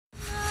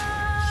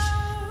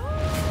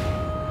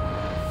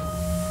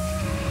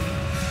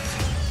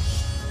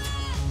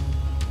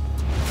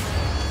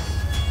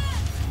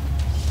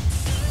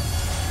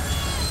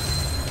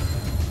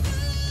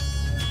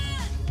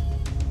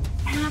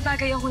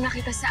bagay akong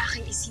nakita sa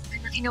aking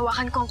isipan nang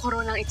hinawakan ko ang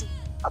koronang ito.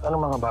 At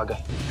anong mga bagay?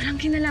 Walang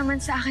kinalaman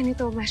sa akin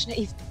ito, Mash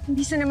Naif.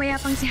 Hindi sa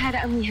namayapang si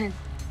Hara Amihan.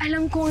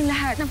 Alam ko ang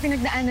lahat ng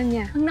pinagdaanan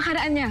niya, ang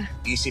nakaraan niya.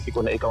 Isipin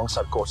ko na ikaw ang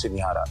sarkosin ni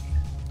Hara.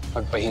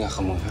 Magpahinga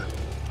ka muna.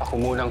 Ako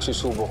muna ang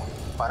susubok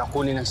para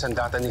kunin ang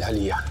sandata ni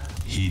Halia.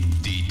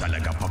 Hindi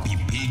talaga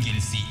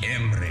papipigil si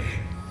Emre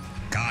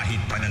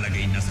kahit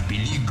panalagay na sa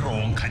peligro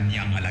ang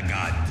kanyang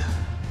alagad.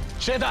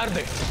 Sheda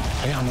Arde!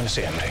 Hayaan mo na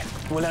si Emre.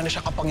 Wala na siya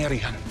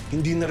kapangyarihan.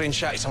 Hindi na rin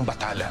siya isang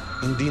batala.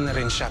 Hindi na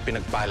rin siya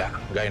pinagpala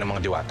gaya ng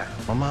mga diwata.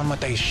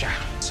 Mamamatay siya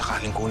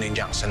sakaling kunin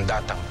niya ang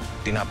sandatang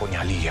tinapon ni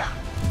Halia.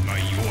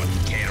 Ngayon,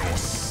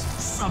 Keros,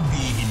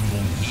 sabihin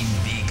mong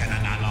hindi ka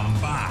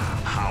nangangamba.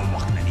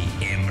 Hawak na ni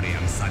Emre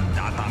ang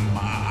sandatang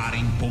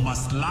maaaring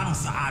pumaslang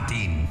sa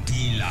atin.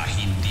 Tila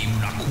hindi mo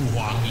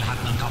nakuha ang lahat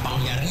ng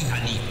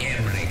kapangyarihan ni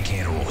Emre,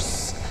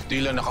 Keros.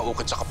 Tila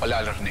nakaukit sa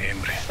kapalaran ni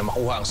Emre na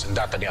makuha ang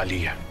sandata ni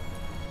Halia.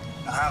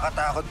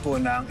 Nakakatakot po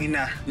na ang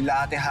ina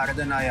nila Ate Hara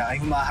Danaya ay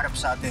humaharap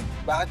sa atin.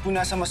 Bakit po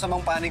nasa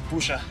masamang panig po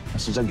siya?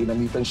 Sadyang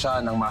ginamitan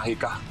siya ng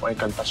mahika o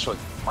enkantasyon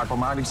para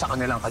pumanig sa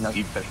kanila ang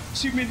kanyang ibig.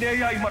 Si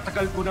Minea ay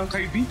matagal ko ng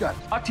kaibigan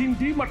at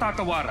hindi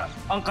matatawaran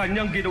ang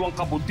kanyang ginawang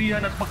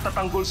kabutihan at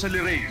pagtatanggol sa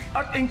Lireo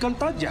at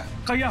Encantadia.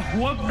 Kaya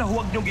huwag na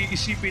huwag niyong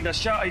iisipin na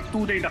siya ay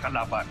tunay na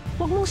kalaban.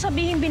 Huwag mong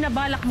sabihin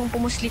binabalak mong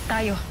pumuslit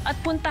tayo at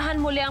puntahan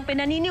muli ang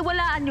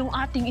pinaniniwalaan yung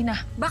ating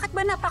ina. Bakit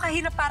ba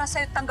napakahirap para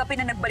sa'yo tanggapin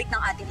na nagbalik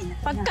ng ating ina?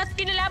 Pagkat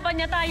kinilaban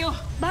niya tayo,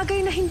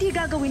 bagay na hindi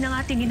gagawin ng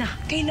ating ina.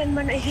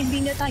 Kailanman ay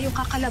hindi na tayo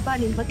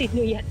kakalabanin, batid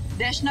niyo yan.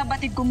 Deshna,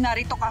 batid kong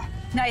narito ka.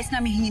 Nais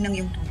namin hingin ng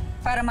iyong tulong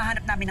para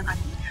mahanap namin ang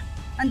ating ina.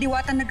 Ang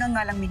diwata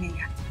nagngangalang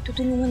Minea.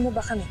 Tutulungan mo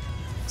ba kami?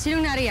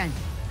 Sinong nariyan?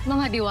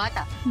 Mga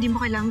diwata. Hindi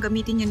mo kailangang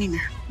gamitin yan,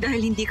 Nina.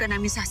 Dahil hindi ka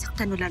namin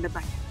sasaktan o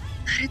lalaban.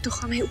 Narito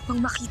kami upang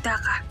makita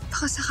ka.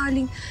 Baka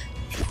sakaling...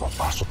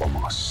 Papasok ang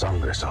mga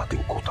sangre sa ating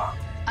kuta.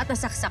 At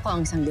nasaksak ko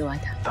ang isang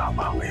diwata.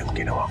 Tama ang iyong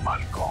ginawa,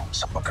 mahal ko.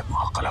 Sapagkat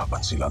mga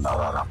kalaban sila,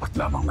 nararapat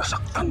lamang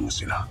nasaktan mo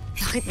sila.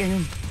 Bakit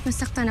ganun?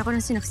 Nasaktan ako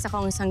nang sinaksak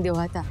ko ang isang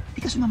diwata.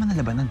 Hindi ka sumama ng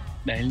labanan.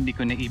 Dahil hindi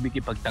ko naibig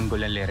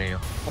ipagtanggol ang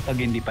Lireo. Kapag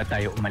hindi pa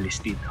tayo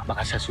umalis dito,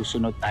 baka sa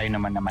susunod tayo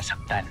naman na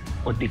masaktan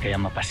o di kaya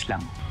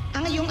mapaslang.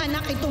 Ang iyong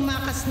anak ay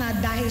tumakas na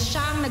dahil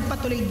siya ang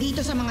nagpatuloy dito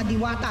sa mga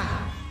diwata.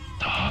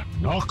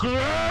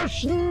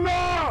 Nakres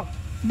na!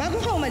 Bago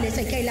ka umalis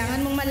ay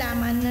kailangan mong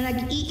malaman na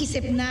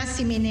nag-iisip na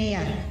si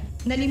Minea.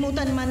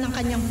 Nalimutan man ng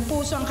kanyang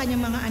puso ang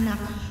kanyang mga anak,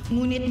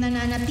 ngunit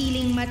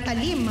nananatiling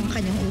matalim ang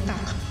kanyang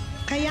utak.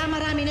 Kaya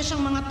marami na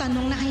siyang mga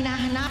tanong na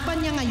hinahanapan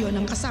niya ngayon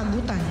ang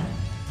kasagutan.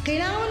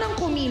 Kailangan mo nang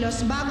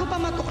kumilos bago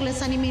pa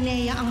matuklasan ni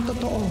Minea ang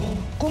totoo.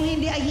 Kung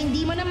hindi ay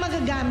hindi mo na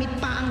magagamit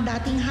pa ang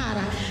dating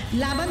Hara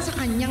laban sa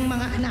kanyang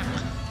mga anak.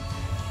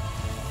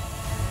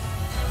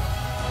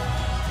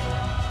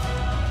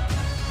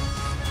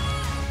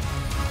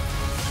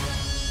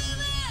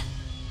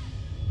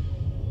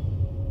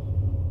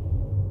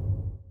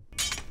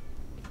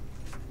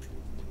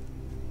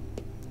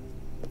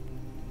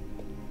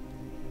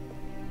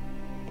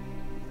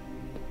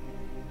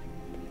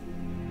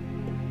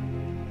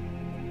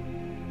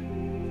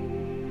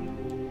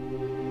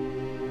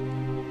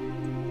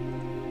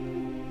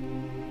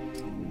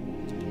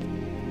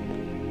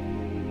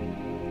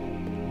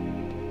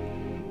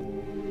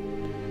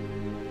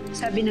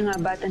 Sabi na nga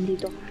ba't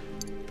andito ka?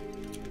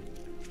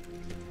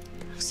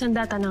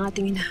 Sandata ng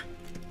ating ina.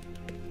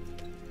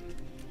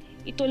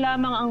 Ito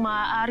lamang ang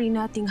maaari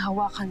nating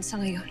hawakan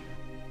sa ngayon.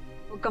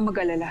 Huwag kang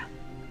mag-alala.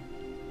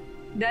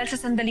 Dahil sa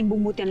sandaling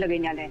bumuti ang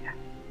lagay ni Alena,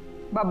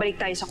 babalik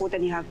tayo sa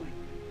kuta ni Hagon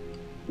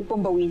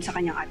upang bawiin sa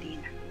kanyang ating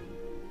ina.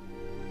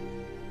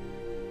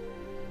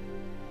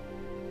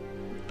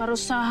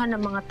 Parusahan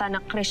ng mga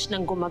tanakresh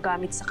nang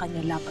gumagamit sa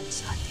kanya laban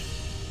sa atin.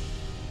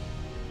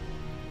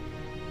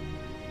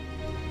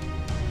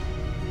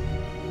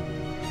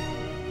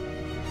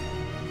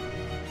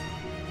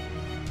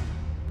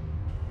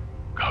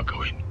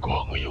 Gagawin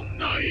ko ang iyong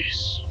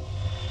nais.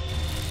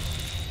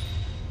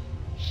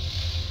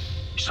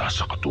 Isa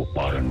sa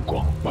katuparan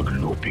ko ang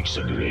paglupig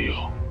sa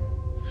Lireo.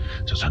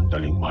 Sa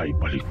sandaling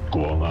maibalik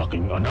ko ang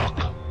aking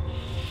anak.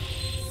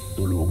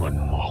 Tulungan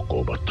mo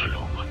ako,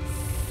 Batalungan.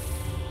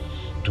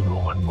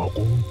 Tulungan mo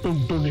akong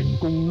tuntunin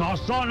kung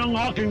nasaan ang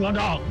aking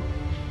anak.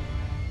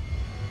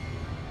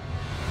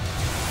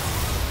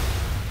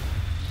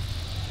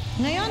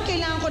 Ngayon,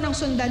 kailangan ko ng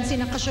sundan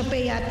sina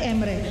Cassiopeia at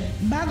Emre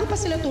bago pa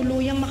sila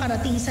tuluyang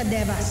makarating sa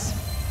Devas.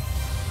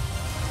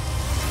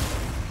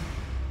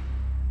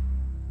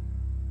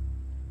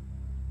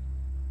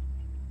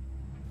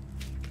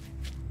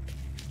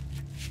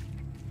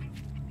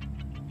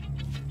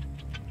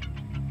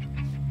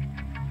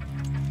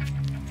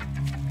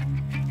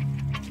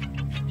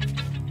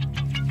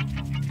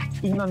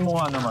 Tingnan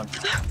mo nga naman.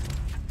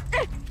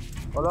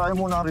 Walain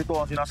mo na rito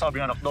ang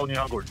sinasabing anak daw ni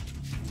Hathors.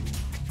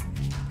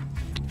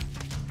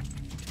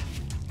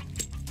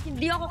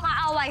 Hindi ako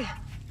kaaway.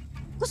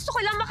 Gusto ko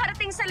lang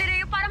makarating sa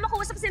Lireo para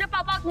makausap sina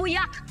Papa at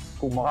Muyak.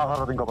 Kung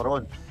makakarating ka pa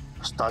roon,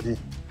 study.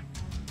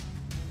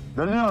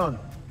 Dali na yun.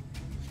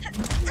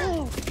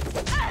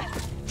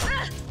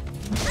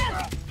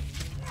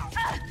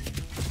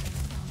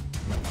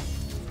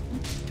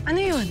 Ano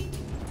yun?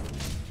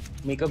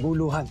 May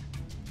kaguluhan.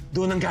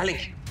 Doon ang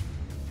galing.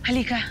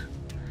 Halika.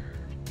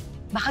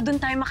 Baka doon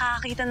tayo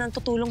makakakita ng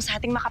tutulong sa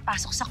ating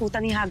makapasok sa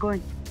kuta ni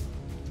Hagorn.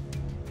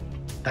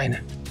 Tayo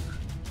na.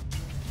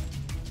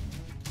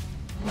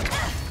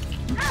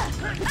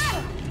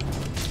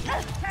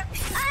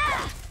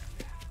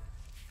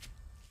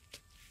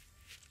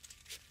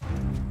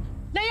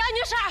 Layaan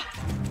niyo siya!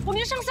 Huwag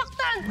niyo siyang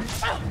saktan!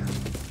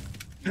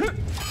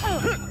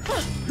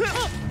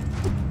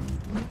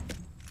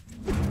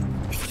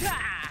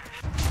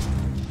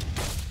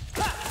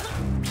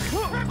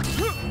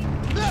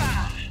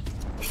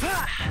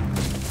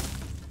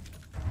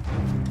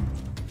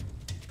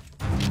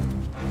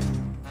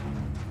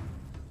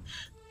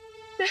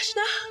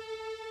 Veshna!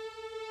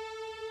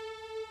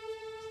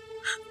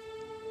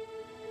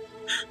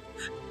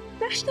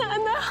 Veshna,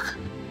 anak!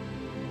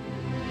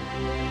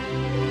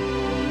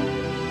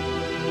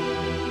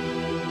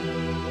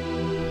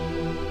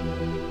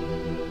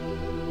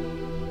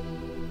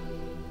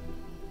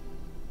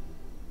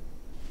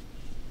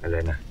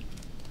 Alena,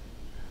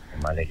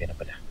 umalay ka na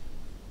pala.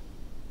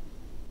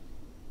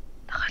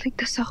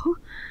 Nakaligtas ako?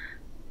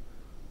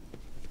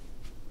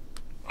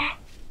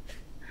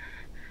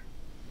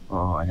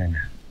 Oo,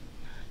 Alena.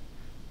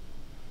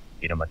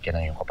 Ginamat ka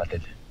ng iyong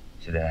kapatid,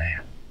 si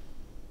Danaya.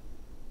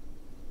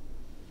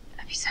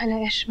 Abisala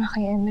Eshma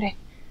kay Emre.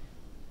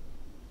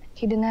 At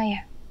kay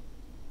Danaya.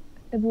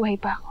 Nabuhay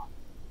pa ako.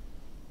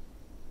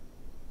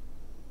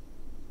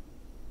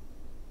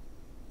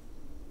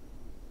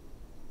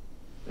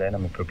 Alena,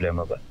 may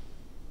problema ba?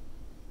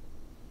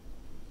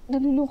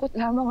 Nalulungkot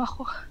lamang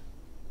ako.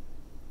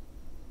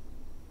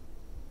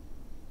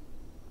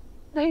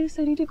 Dahil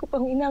sarili ko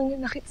pang inang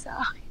nanakit sa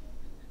akin.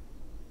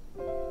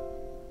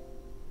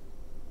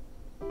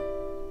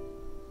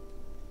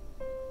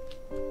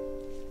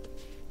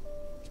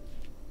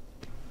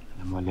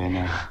 Alam mo,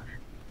 Alena,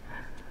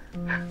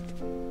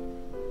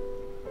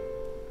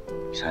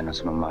 sana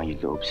sumama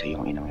yung loob sa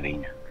iyong inang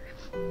Reyna.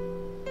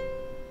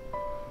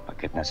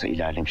 Pagkat nasa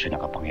ilalim siya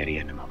ng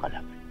kapangyarihan ng mga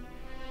kalaban.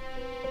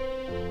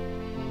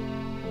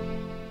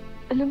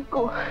 Alam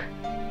ko.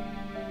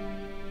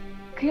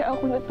 Kaya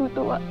ako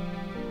natutuwa.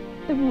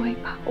 Nabuhay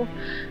pa ako.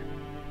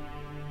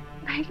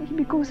 Dahil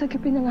ibig kong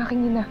sagipin ng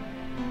aking ina.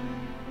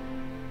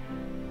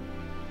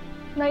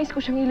 Nais ko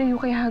siyang ilayo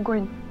kay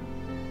Hagorn.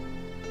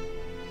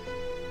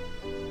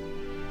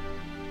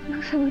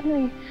 Nang sagot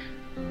na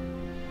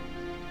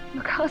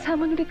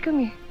magkakasama ulit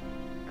kami.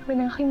 Kami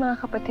ng aking mga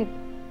kapatid.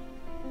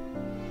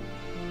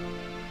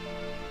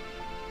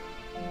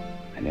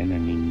 Alena,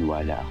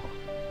 naniniwala ako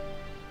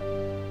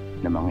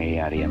na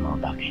mangyayari ang mga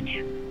bagay na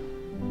yan.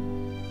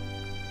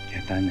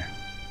 Kaya Tana,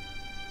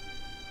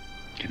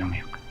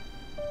 kinamayak ka.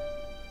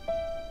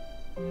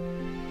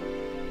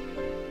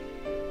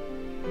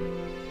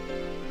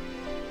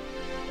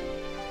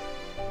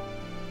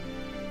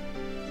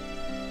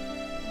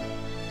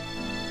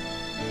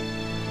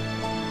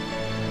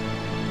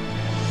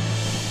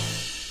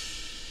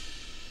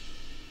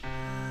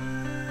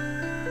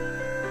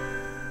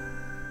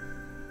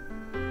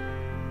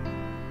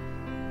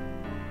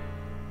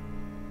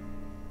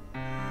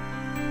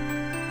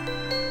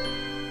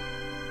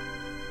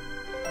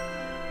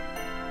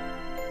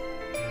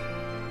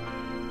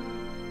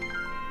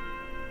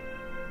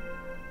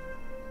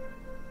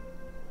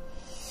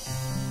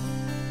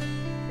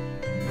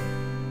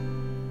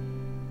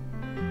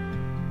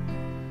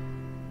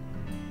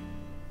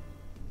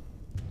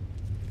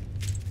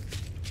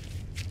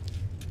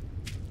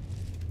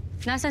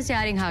 Nasaan si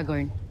Haring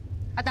Hagorn?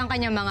 At ang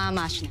kanyang mga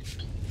mashna?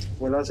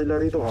 Wala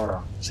sila rito, Hara.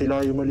 Sila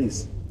ay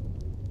umalis.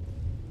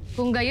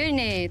 Kung gayon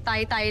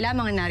tayo-tayo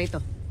lamang narito.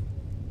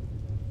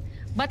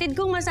 Batid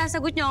kong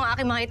masasagot niyo ang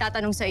aking mga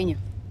itatanong sa inyo.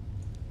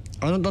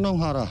 Anong tanong,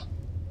 Hara?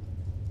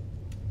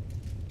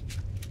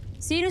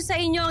 Sino sa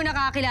inyo ang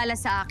nakakilala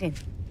sa akin?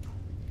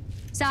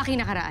 Sa aking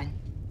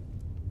nakaraan?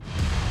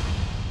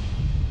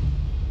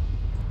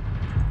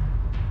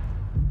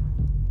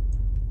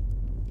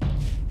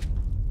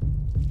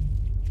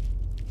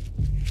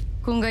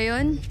 Kung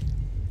gayon,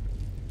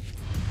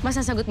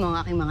 masasagot mo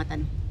ang aking mga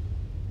tanong.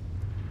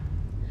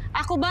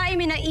 Ako ba ay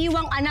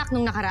minaiwang anak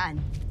nung nakaraan?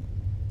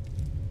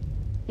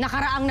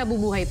 Nakaraang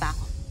nabubuhay pa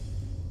ako.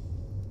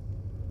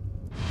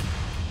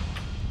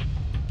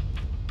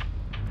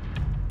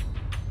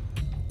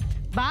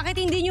 Bakit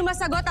hindi niyo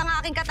masagot ang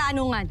aking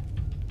katanungan?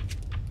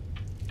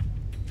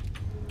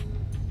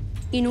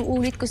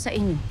 Inuulit ko sa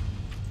inyo.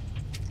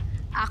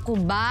 Ako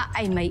ba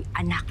ay may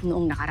anak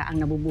noong nakaraang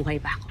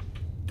nabubuhay pa ako?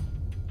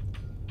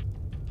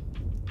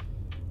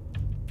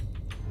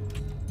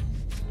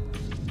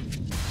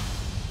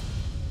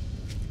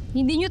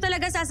 Hindi niyo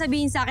talaga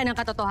sasabihin sa akin ang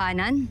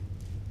katotohanan?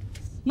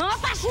 Mga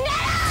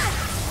pasnera!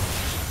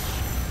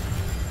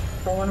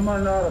 Ikaw nga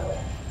naman, Lara.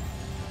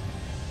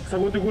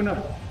 Sagutin ko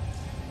na.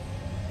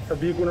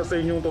 Sabihin ko na sa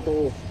inyo ang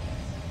totoo.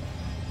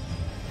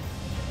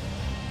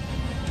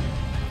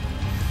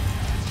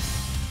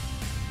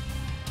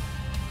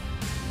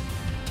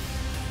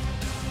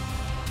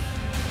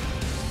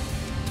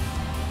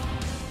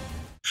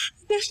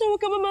 Dash na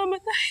huwag ka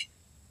mamamatay.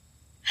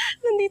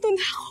 Nandito na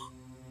ako.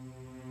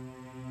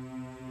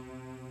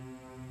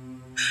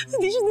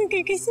 Hindi siya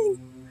nagkikising.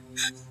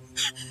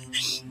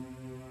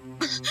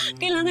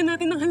 Kailangan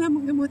natin ng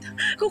halamang gamot.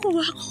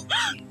 Kukuha ako.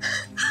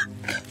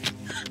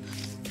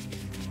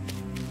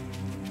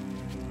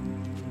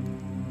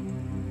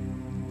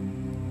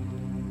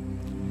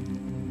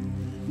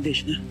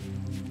 Desh na.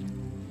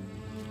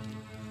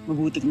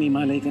 Mabutit may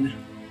malay ka na.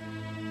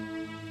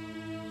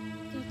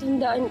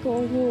 Tatandaan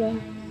ko, Juan.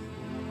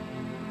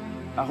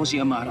 Ako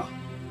si Amaro.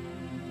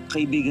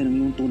 Kaibigan ng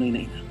iyong tunay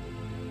na ina.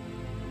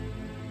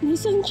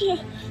 Nasaan siya?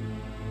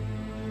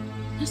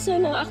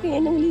 Nasaan ang aking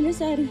inang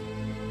Lilasari?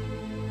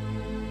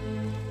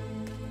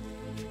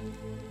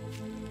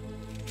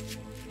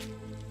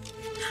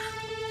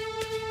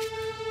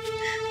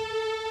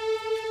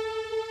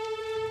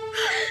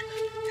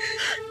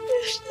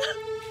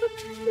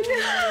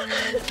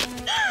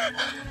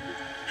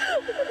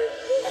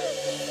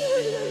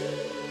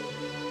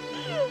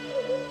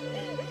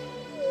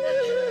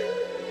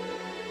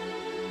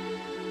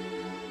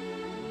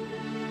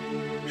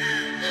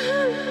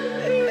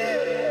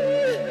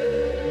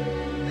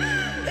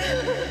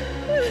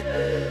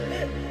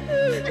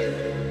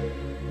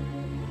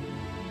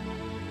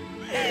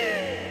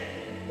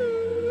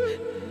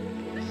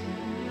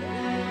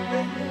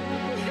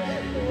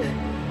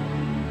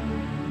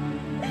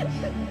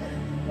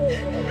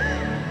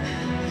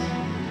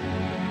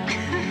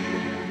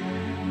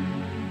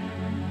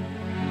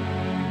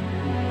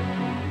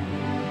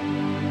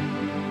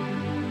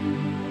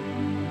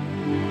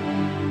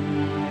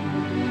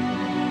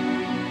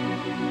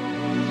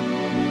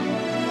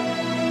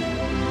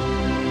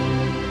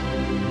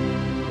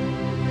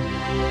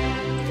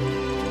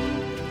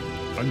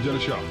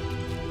 Andiyan siya.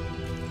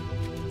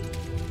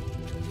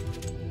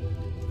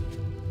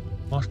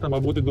 Master,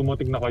 mabuti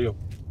dumating na kayo.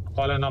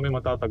 Akala namin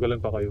matatagalan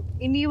pa kayo.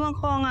 Iniwan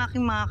ko ang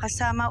aking mga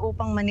kasama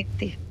upang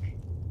maniktik.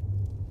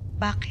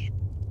 Bakit?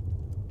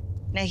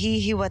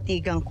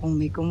 Nahihiwatigan kung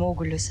may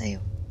gumugulo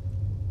sa'yo.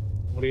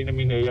 Marina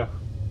Minea,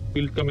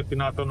 pilit kami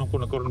tinatanong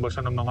kung nagkaroon ba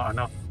siya ng mga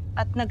anak.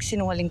 At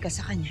nagsinungaling ka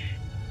sa kanya.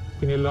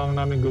 Kailangan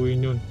namin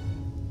gawin yun.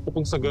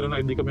 Upang sa gano'n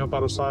ay hindi kami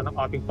maparusahan ng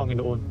ating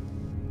Panginoon.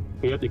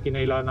 Kaya't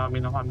ikinailangan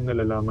namin ang aming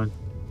nalalaman.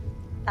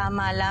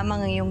 Tama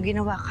lamang ang iyong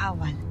ginawa,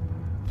 Kawan.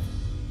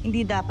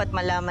 Hindi dapat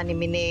malaman ni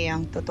Minea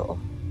ang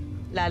totoo.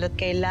 Lalo't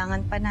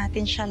kailangan pa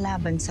natin siya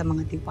laban sa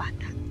mga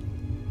diwata.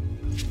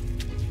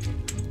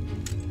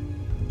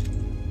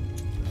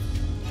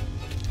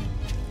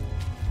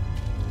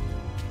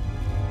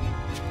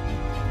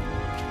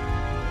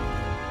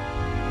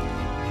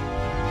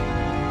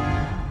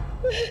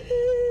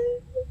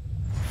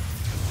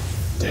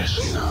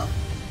 Desna.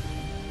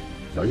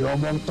 Ayaw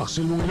mo ang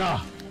taksil mong ina!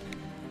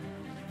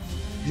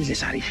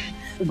 Lilasari,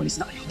 umalis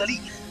na kayo.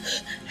 Dali!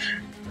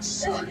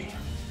 Sorry.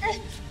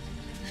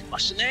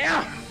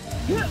 Masnea!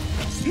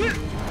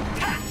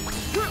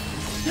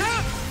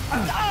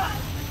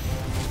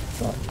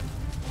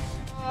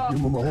 Hindi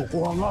mo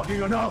makukuha ang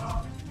aking anak!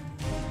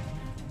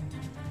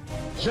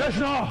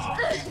 Desna!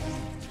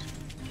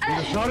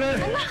 Lilasari!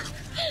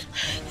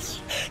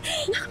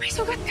 Anak, may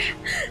sugat ka.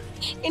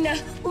 Ina,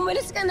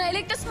 umalis ka na.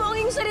 Iligtas mo ang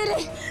iyong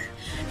sarili.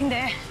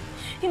 Hindi.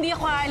 Hindi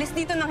ako aalis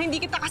dito nang hindi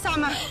kita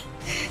kasama.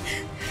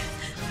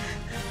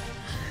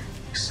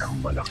 Isang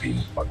malaking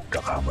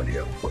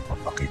pagkakamali ang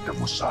pagpapakita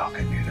mo sa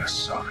akin,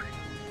 Lilasari.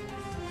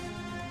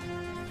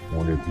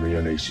 Ngunit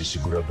ngayon ay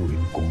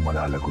sisiguraduhin kong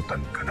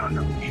malalagutan ka na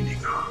ng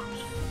hininga.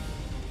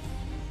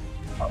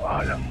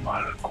 Maalang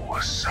mahal kong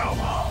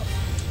asawa.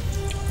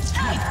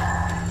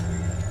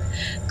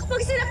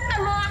 Kapag sinaktan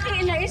mo ang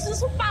aking ina,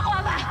 isusumpa ko,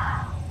 Ama!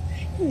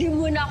 Hindi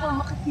mo na ako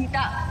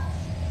makikita.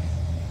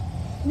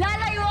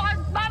 Lalayo ako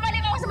at babalik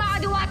ako sa mga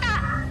diwata!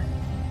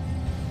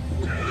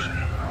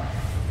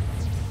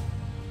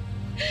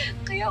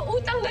 Kaya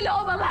utang na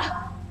loob, Ama!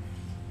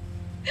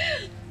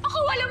 Ako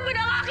walang mo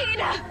na ang aking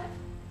ina!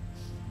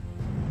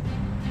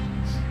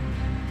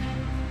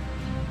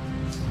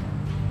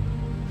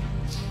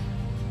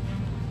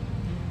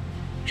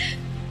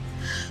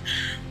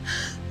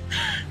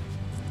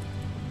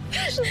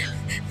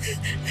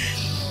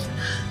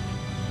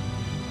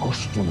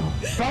 Gusto na.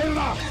 Tayo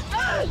na!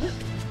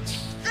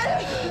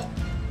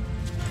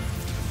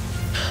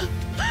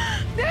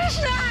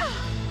 Krishna!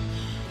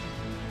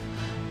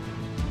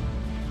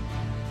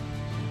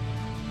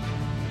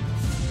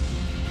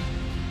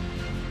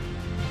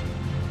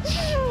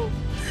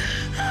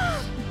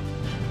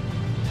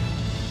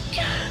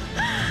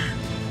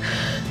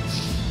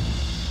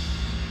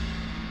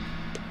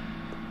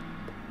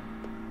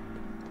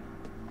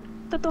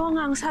 Totoo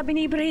nga ang sabi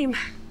ni Ibrahim.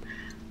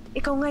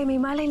 Ikaw nga'y may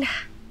malay na.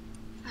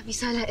 Sabi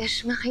sala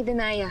Eshma kay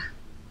Danaya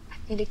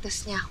at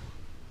niligtas niya ako.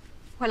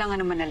 Wala nga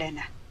naman,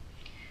 Alena.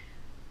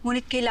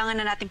 Ngunit kailangan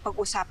na natin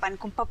pag-usapan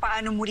kung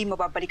paano muli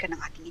mababalikan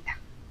ng ating ina.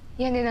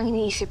 Yan din ang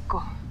iniisip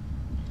ko.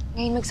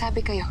 Ngayon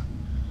magsabi kayo,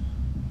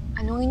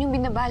 anong inyong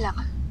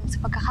binabalak sa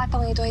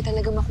pagkakataong ito ay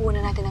talaga makuha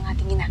na natin ang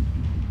ating ina?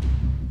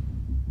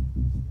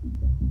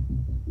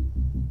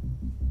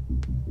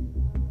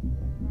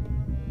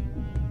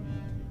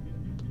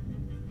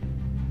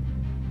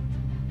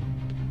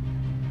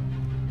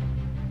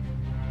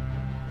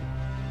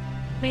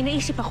 May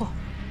naisip ako.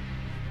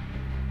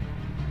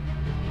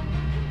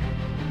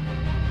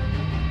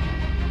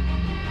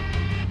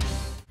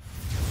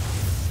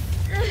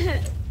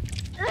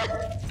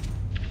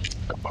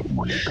 Kapag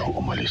muli kang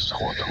umalis sa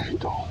kotang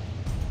ito,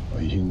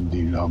 ay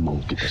hindi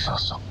lamang kita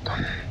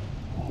sasaktan,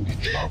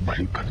 ngunit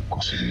babalikan ko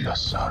si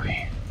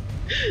Lazari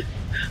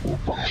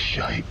upang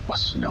siya ay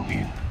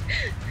paslangin.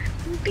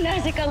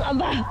 Klase kang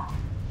ama!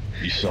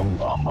 Isang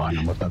ama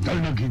na matagal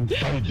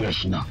naghintay,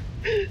 Desna.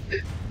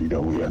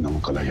 Pinawian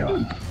ng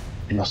kalayaan,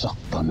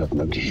 nasaktan at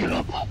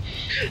naghihirap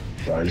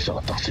dahil sa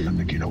kataksilan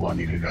na ginawa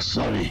ni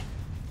Lazari.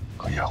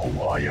 Kaya kung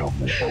ayaw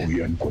mo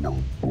pawian ko ng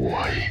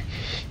buhay,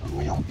 ang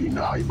iyong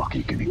ina ay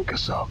makikinig ka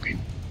sa akin.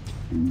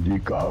 Hindi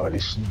ka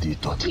aalis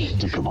dito at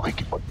hindi ka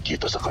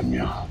makikipagkita sa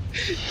kanya.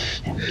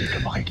 Hindi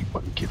ka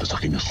makikipagkita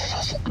sa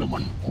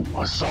kinasusuklaman kong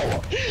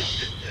asawa.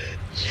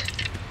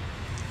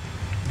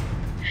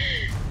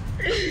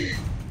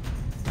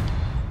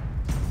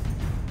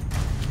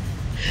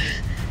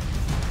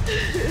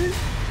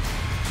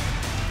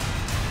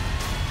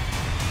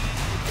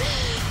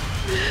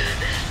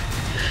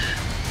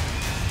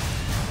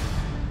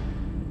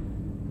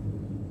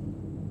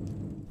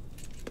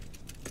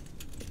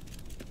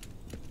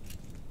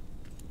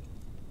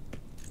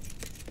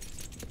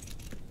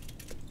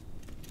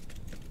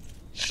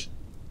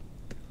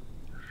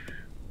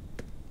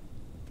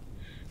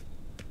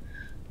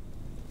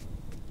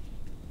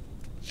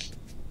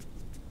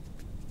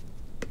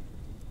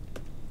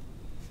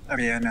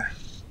 Ariana.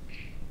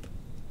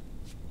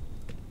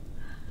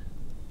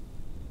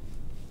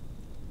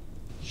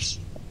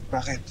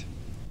 Bakit?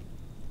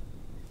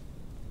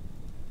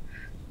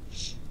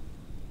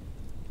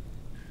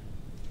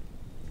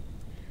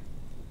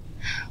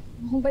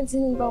 Kung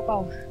pansinin,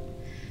 Pao.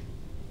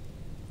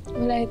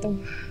 Wala ito.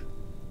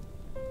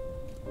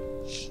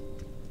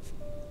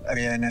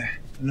 Ariana,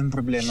 anong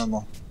problema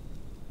mo?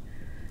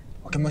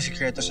 Huwag kang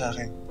masikreto sa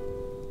akin.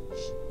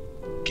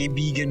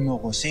 Kaibigan mo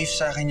ko. Safe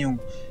sa akin yung...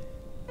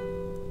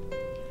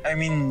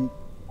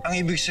 ang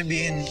ibig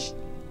sabihin,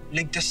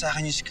 ligtas sa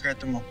akin yung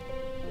sikreto mo.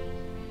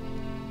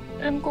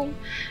 Alam kong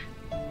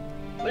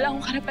wala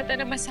akong karapatan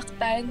na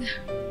masaktan.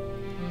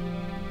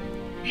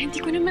 Hindi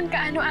ko naman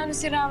kaano-ano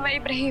si Rama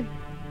Ibrahim.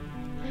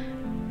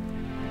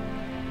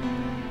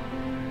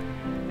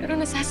 Pero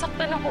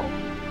nasasaktan ako.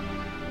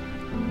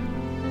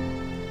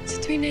 Sa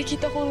tuwing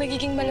nakikita kong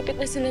nagiging malapit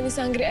na sila ni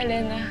Sang'gre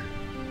Alena,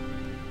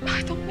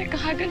 bakit ako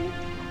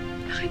nagkakaganito?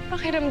 Bakit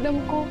pakiramdam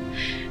ko?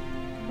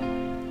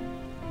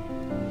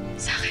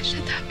 Sa akin siya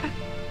dapat.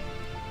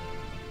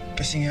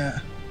 Kasi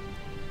nga,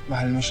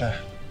 mahal mo siya.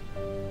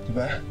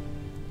 Diba?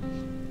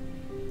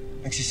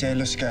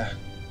 Nagsiselos ka.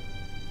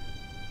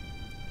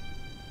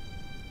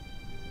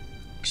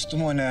 Gusto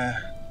mo na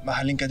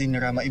mahalin ka din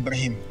ni Rama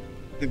Ibrahim.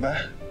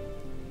 Diba?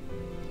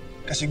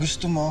 Kasi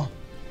gusto mo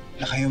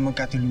na kayo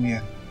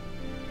magkatuluyan.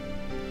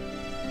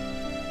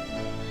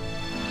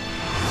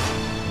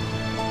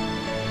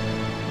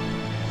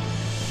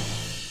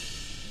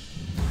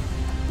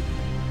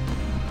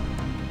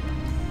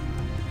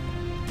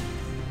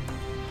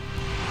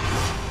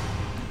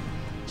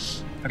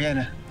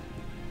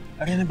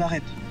 Ariana, bakit?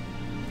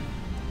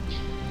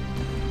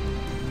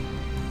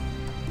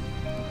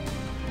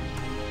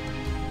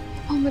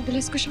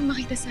 Madalas ko siyang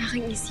makita sa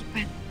aking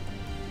isipan.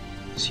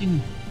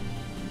 Sino?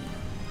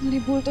 Ang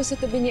ribulto sa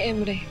tabi ni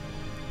Emre.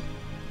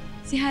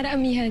 Si Hara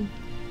Amihan.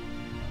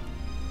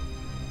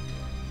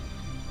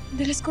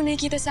 Madalas ko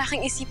nakikita sa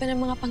aking isipan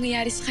ang mga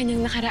pangyayari sa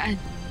kanyang nakaraan.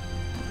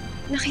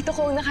 Nakita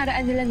ko ang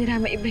nakaraan nila ni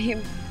Rama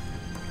Ibrahim.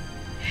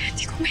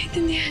 Hindi ko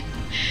maintindihan.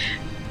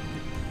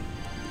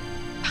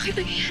 Bakit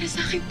nangyayari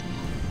sa akin to?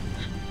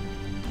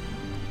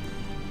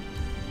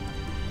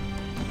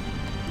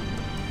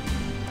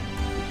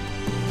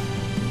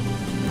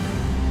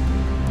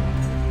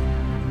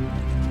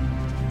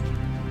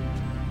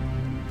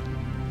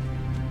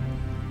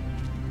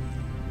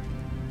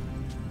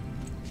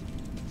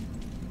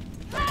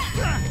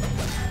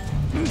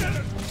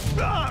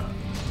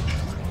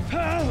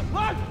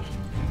 Wag!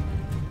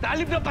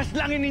 Talib na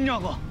paslangin ninyo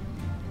ako.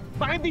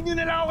 Bakit di nyo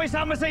na lang ako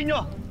isama sa inyo?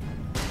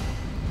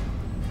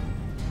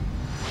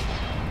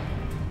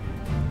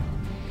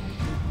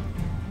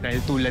 Dahil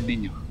tulad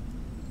ninyo,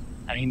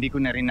 ang hindi ko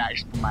na rin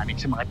nais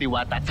pumanig sa mga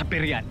diwata at sa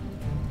peryan.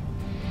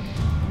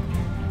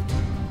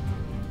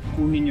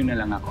 Kunin nyo na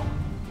lang ako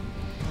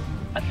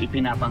at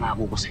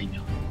ipinapangako ko sa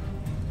inyo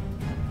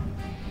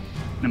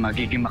na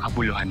magiging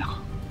makabuluhan ako.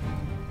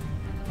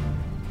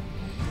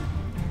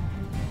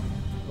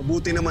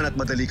 Mabuti naman at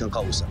madali kang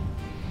kausap.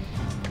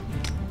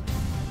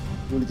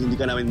 Ngunit hindi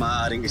ka namin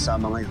maaaring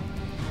isama ngayon.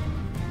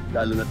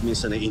 Lalo na't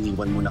minsan ay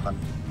iniwan mo na kami.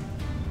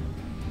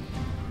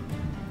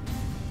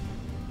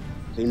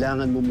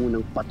 Kailangan mo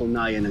munang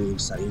patunayan ang iyong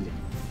sarili.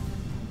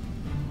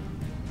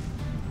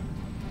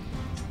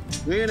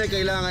 Ngayon ay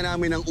kailangan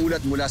namin ng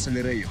ulat mula sa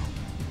Lireo.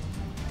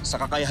 Sa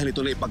kakayahan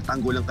nito na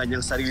ipagtanggol ang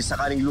kanyang sarili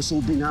sakaling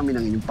lusubin namin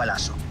ang inyong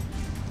palasyo.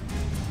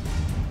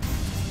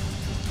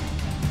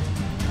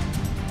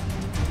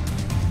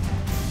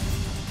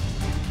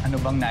 Ano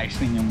bang nais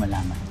ninyong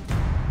malaman?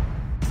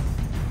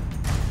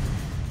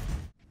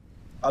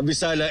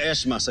 Abisala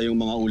Eshma sa iyong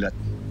mga ulat.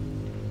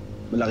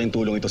 Malaking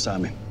tulong ito sa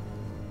amin.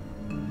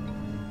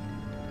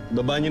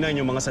 Ibaba niyo na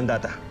inyong mga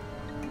sandata.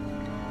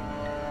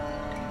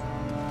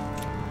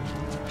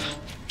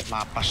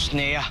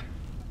 Mapasneya!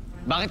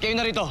 Bakit kayo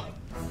narito?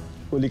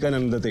 Huli ka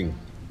nang dating.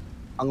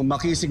 Ang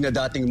makisig na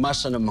dating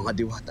masya ng mga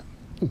diwata.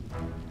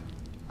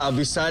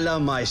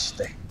 Abisala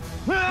Maeste.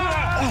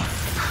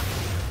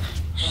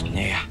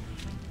 Pasneya.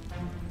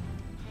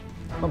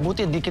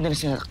 Mabuti di ka na rin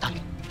sinaktan.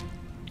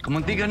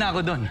 Kamunti ka na ako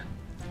doon.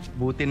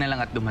 Buti na lang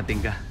at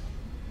dumating ka.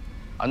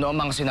 Ano ang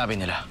mga sinabi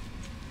nila?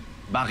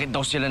 Bakit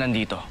daw sila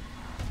nandito?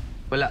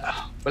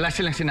 Wala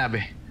silang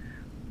sinabi.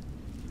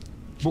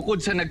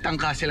 Bukod sa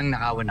nagtangka silang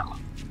nakawan ako.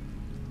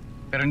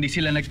 Pero hindi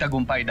sila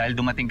nagtagumpay dahil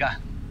dumating ka.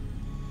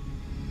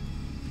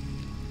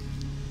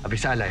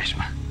 Abisala,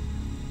 Eshma.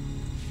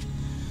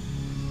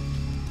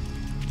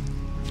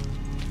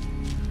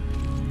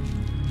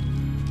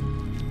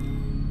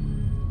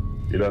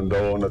 Ilan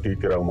daw ang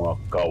natitirang mga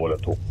kawal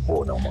at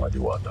hukbo ng mga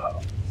diwata?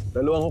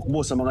 2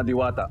 hukbo sa mga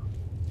diwata.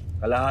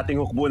 Kalahating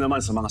hukbo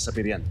naman sa mga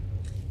sapiryan.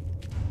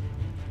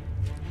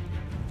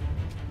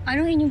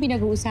 Anong inyong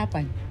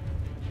pinag-uusapan?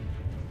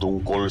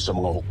 Tungkol sa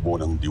mga hukbo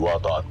ng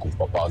diwata at kung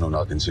paano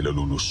natin sila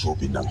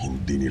lulusubin nang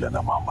hindi nila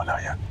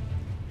namamalayan.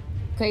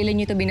 Kailan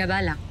niyo ito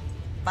binabalak?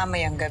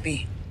 Mamayang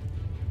gabi.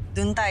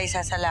 Doon tayo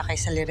sasalakay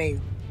sa Lireo.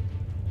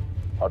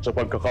 At sa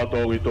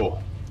pagkakataong ito,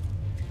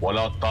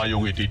 wala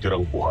tayong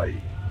ititirang buhay.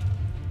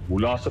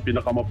 Mula sa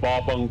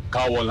pinakamababang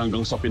kawal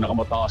hanggang sa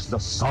pinakamataas na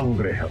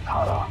Sang'gre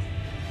Alena.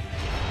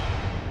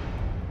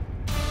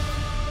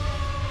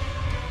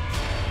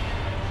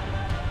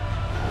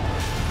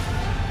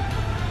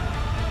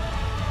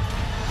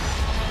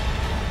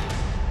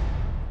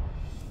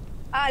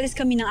 Aalis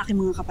kami ng aking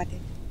mga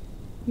kapatid.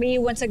 May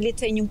iwan saglit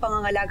sa inyong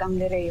pangangalaga ang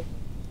Lireo.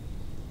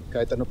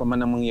 Kahit ano pa man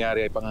ang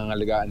mangyari ay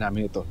pangangalagaan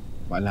namin ito,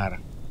 Mahal na Hara.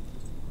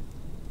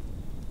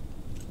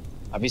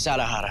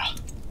 Abisala, Hara.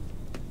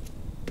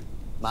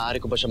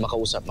 Maaari ko ba siya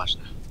makausap,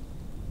 Masna?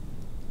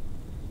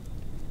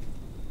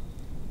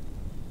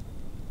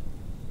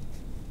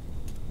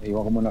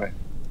 Iwan ko muna rin.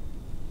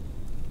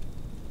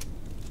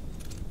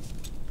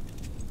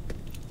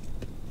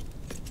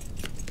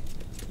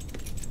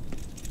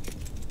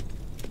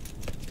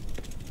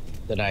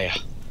 Danaya.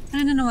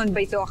 Ano na naman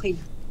ba ito, Akil?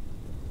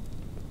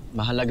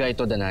 Mahalaga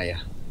ito, Danaya.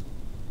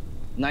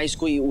 Nais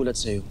ko iulat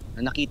sa'yo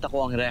na nakita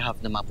ko ang rehab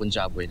na mga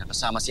Punjaboy na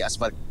kasama si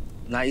Aswad.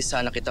 Nais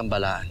sana kitang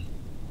balaan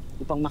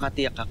upang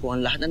makatiyak ka kung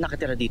ang lahat na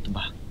nakatira dito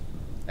ba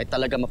ay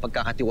talaga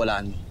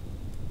mapagkakatiwalaan mo.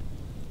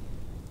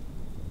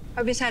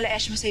 Abisala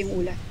Eshma sa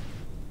iyong ulat.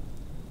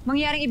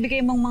 Mangyaring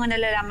ibigay mong mga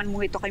nalalaman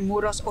mong ito kay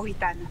Muros o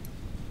Hitana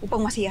upang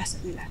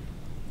masiyasat nila.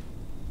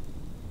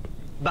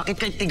 Bakit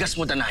kay tigas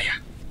mo, Danaya?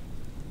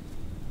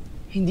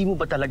 Hindi mo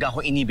ba talaga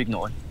ako inibig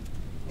noon?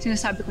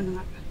 Sinasabi ko na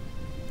nga ba.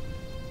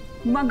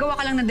 Gumagawa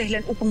ka lang ng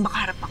dahilan upang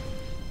makaharap ako.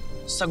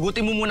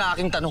 Sagutin mo muna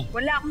aking tanong.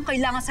 Wala akong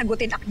kailangan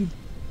sagutin, Akil.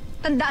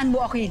 Tandaan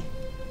mo, Akil.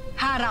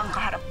 Hara ang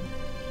kaharap mo.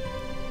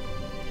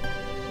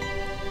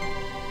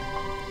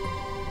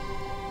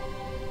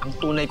 Ang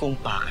tunay kong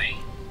pakay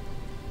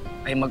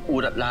ay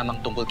mag-urat lamang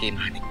tungkol kay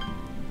Manik.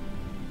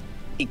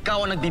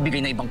 Ikaw ang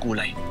nagbibigay ng ibang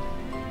kulay.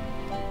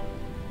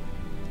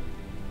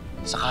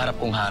 Sa kaharap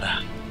kong Hara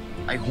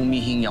ay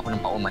humihingi ako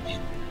ng paumanhin.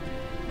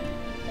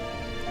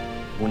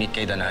 Ngunit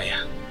kay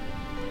Danaya,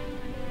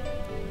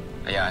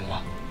 hayaan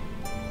mo.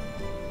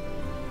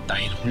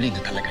 Dahil huli na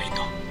talaga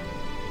ito.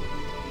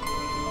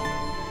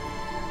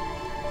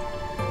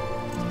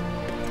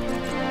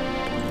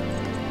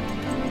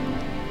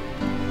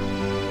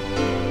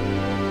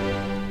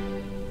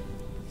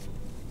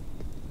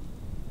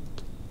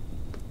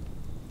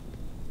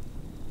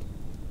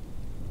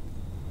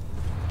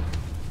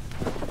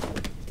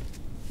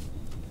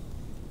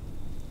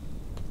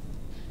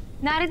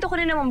 Narito ko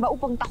na naman ba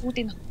upang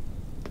takutin ako?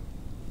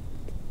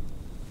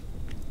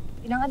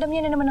 Ilang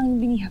Adamya na naman ang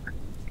binihag.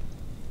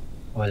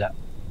 Wala.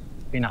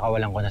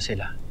 Pinakawalan ko na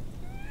sila.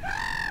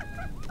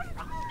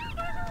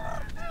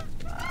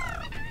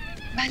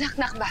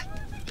 Balaknak ba?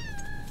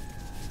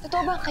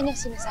 Totoo ba ang kanyang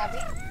sinasabi?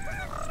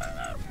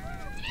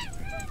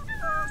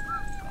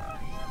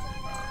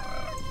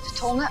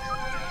 Totoo nga.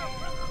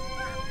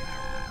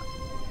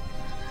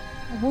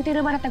 Mabuti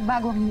naman at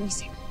nagbago ang iyong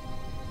isip.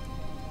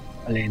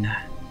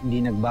 Alena, hindi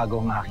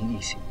nagbago ang aking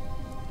isip.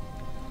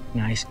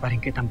 Nais pa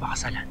rin kitang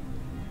pakasalan.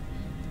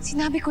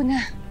 Sinabi ko na,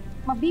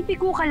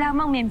 mabibigo ka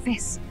lamang,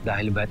 Memphis.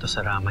 Dahil ba ito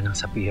sa rama ng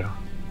Sapiro?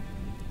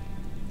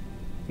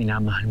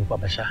 Minamahal mo pa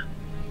ba siya?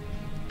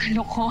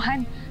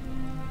 Kalokohan.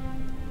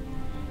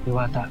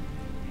 Diwata,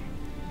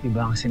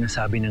 iba ang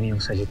sinasabi ng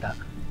iyong salita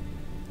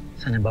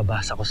sa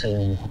nababasa ko sa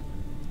iyong muho.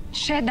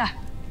 Sheda,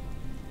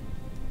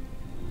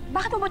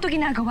 bakit mo ba ito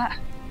ginagawa?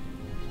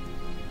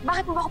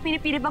 Bakit mo ba ako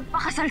pinipilit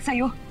magpakasal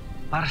sa'yo?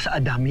 Para sa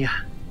Adamya.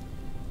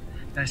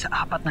 Dahil sa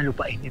 4 na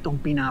lupain, itong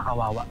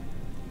pinakakawawa.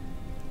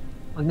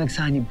 Pag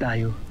nagsanib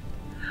tayo,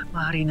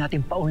 maaari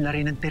natin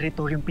paunlarin ang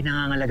teritoryong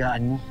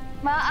pinangangalagaan mo.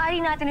 Maaari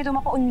natin ito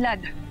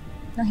mapaunlad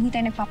nang hindi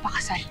tayo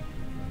nagpapakasal.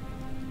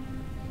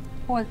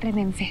 Poltre,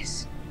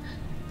 Memphis.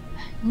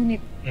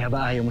 Ngunit... Kaya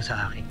ba ayaw mo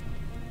sa akin?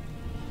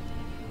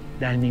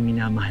 Dahil may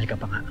minamahal ka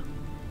pa nga.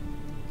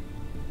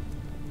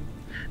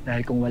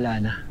 Dahil kung wala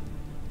na,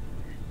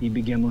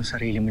 bibigyan mo ang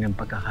sarili mo ng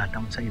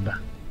pagkakataon sa iba.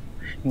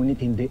 Ngunit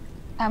hindi.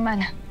 Tama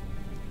na.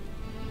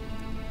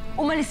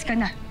 Umalis ka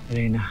na.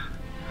 Elena,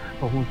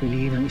 huwag mong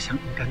piliin ang isang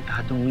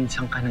engkantadong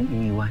minsan ka nang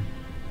iniwan.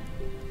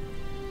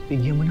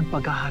 Bigyan mo ng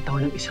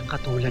pagkakataon ng isang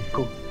katulad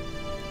ko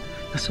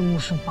na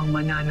sumusumpang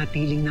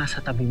mananatiling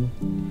nasa tabi mo.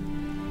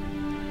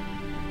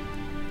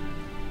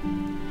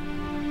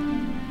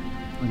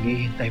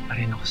 Maghihintay pa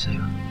rin ako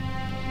sa'yo.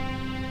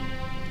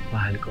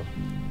 Mahal ko.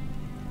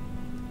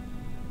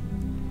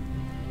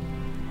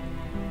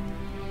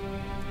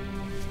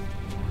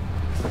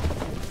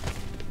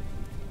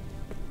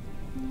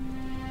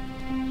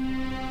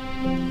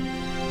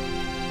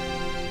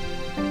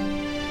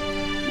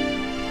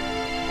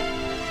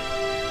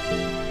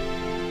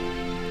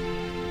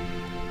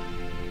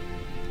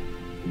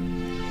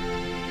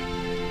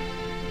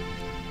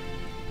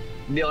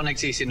 Hindi ako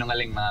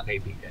nagsisinungaling, mga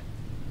kaibigan.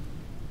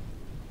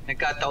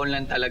 Nagkataon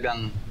lang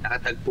talagang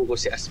nakatagpo ko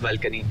si Asval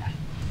kanina.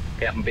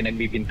 Kaya kung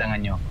pinagbibintangan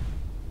niyo ako,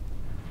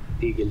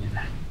 tigil niyo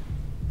na.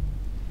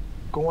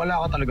 Kung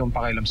wala ka talagang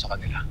pakialam sa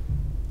kanila,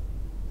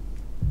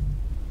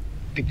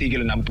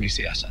 titigilan namin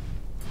pag-isiyasan.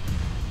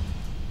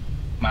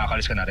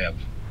 Makakalis ka na, Reab.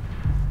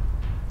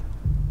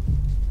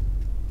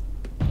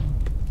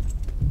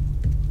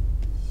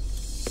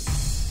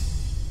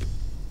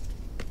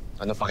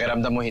 Ano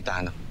pakiramdam mo,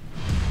 Hitano?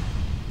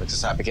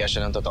 Nagsasabi kaya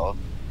siya ng totoo?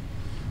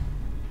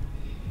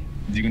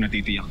 Hindi ko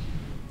natitiyak.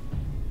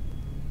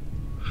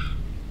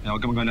 Kaya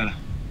huwag ka mag-alala.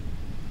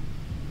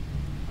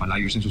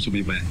 Palagi ko siyang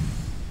susubaybayan.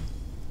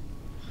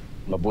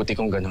 Mabuti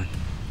kung ganun.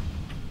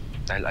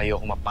 Dahil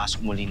ayoko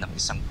mapasok muli ng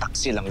isang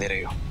taksil ang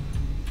Lireo.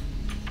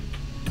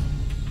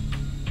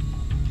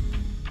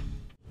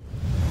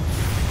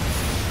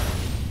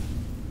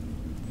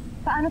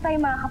 Paano tayo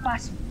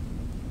makakapasok?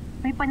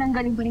 May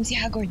pananggaling pa rin si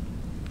Hathors.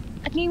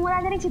 At ngayon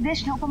wala na rin si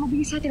Desh na upang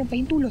mabigay sa atin ang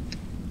pahintulot.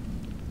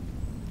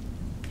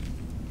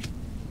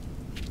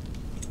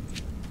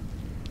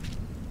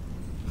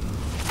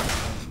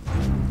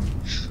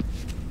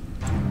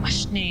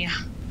 Minea.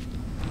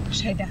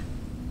 Sheda.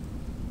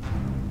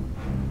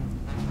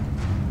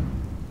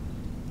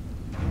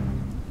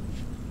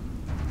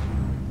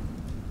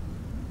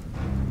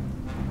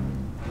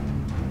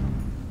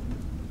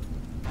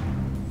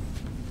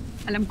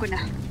 Alam ko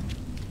na.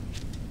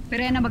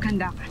 Pirena,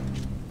 maghanda ka.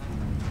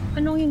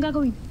 Anong yung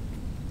gagawin?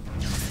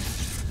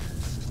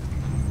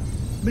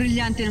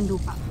 Brilyante ng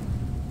lupa.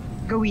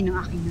 Gawin ng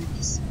aking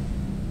nais.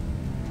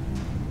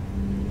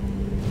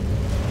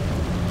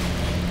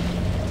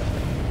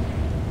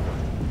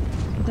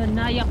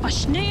 Danaya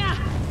Pashnea!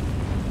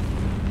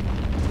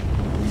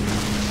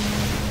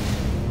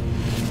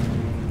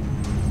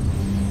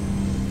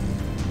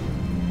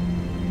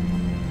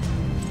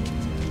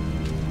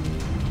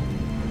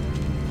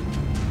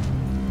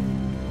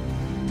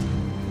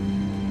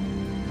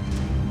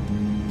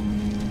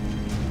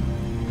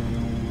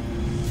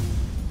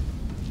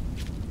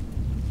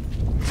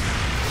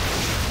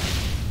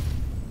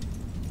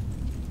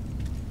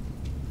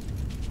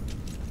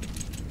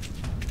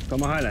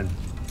 Kamahalan,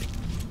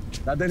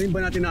 dadalhin ba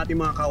natin ating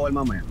mga kawal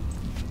mamaya?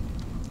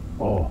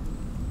 Oo,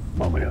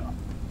 mamaya.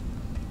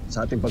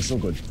 Sa ating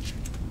pagsugod?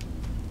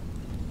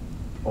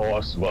 Oo,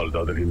 Asval,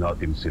 dadalhin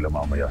natin sila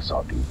mamaya sa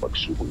ating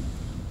pagsugod.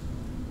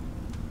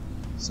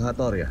 Sa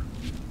Hathoria?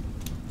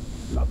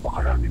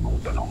 Napakarami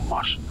mong tanong,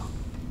 Masna.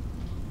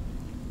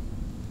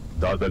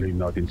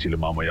 Dadalhin natin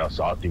sila mamaya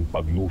sa ating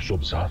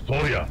paglusob sa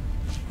Hathoria.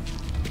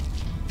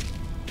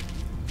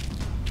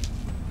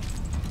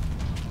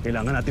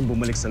 Kailangan natin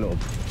bumalik sa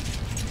loob.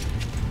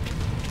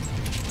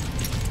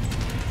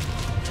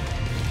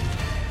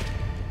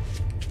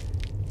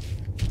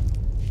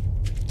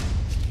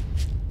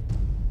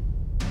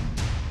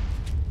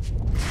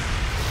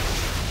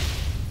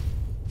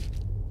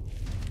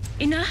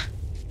 Ina?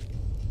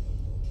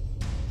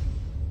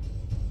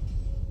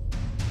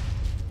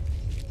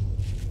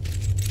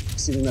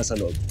 Sino nasa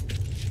loob?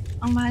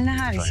 Ang mahal na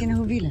hari,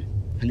 sinahubila.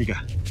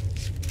 Halika.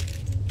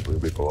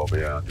 Pwede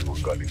pababayaan natin mga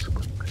galing sa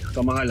barangay.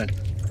 Kamahalan,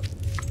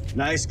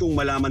 nais kong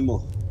malaman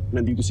mo,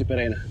 nandito si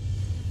Pirena.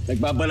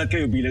 Nagbabalat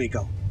kayo bilang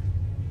ikaw.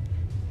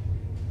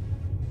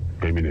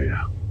 Kay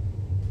Minea.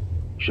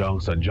 Siya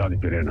ang sadya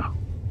ni Pirena.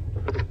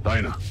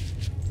 Tayo na.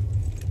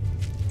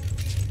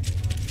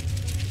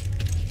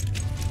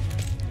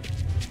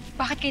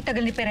 Bakit kayo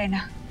tagal ni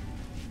Pirena?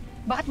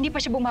 Bakit hindi pa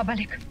siya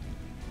bumabalik?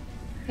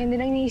 Yan din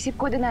ang iniisip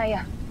ko,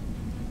 Danaya.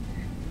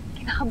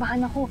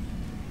 Kinakabahan ako.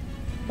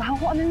 Baka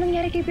kung ano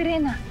nangyari kay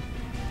Pirena.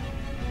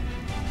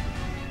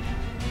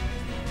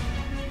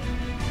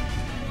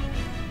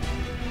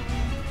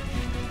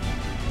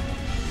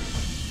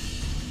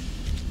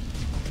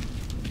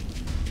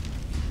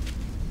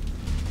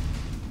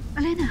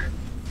 Alena.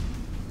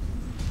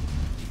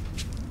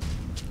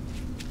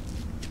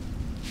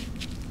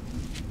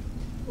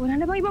 Wala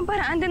na bang ibang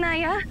paraan,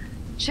 Danaya?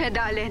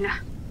 Sheda,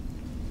 Alena.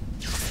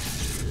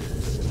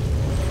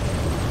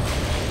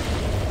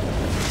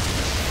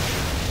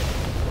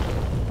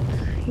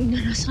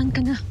 Minarasan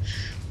ka na.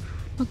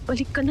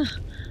 Magbalik ka na.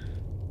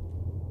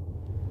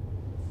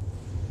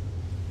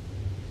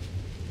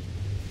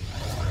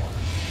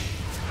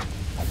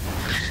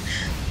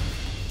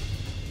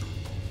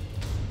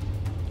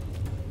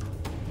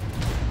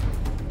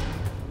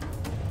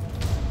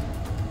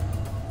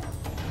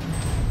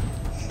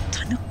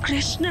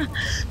 Crash na.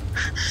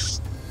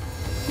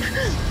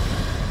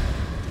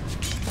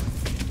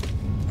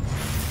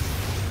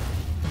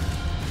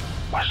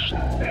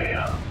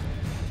 Minea.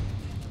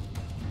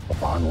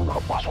 Paano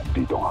nakapasok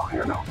dito ang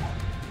aking anak?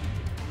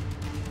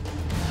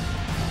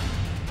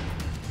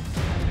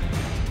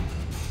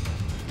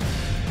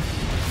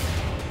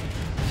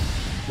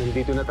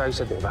 Nandito na tayo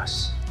sa Devas.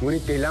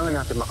 Ngunit kailangan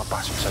natin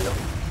makapasok sa loob.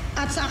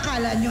 At sa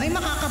akala nyo ay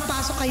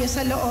makakapasok kayo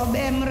sa loob,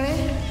 Emre?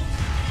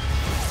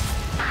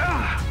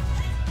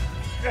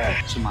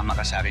 Sumama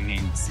ka sa akin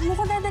ngayon. Saan mo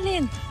ko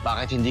dadalhin?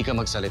 Bakit hindi ka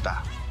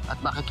magsalita? At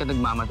bakit ka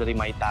nagmamadali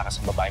maitakas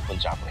ang babaeng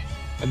Punjaboy?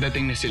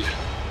 Pagdating na sila,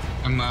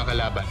 ang mga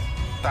kalaban.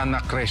 Tana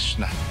crash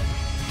na.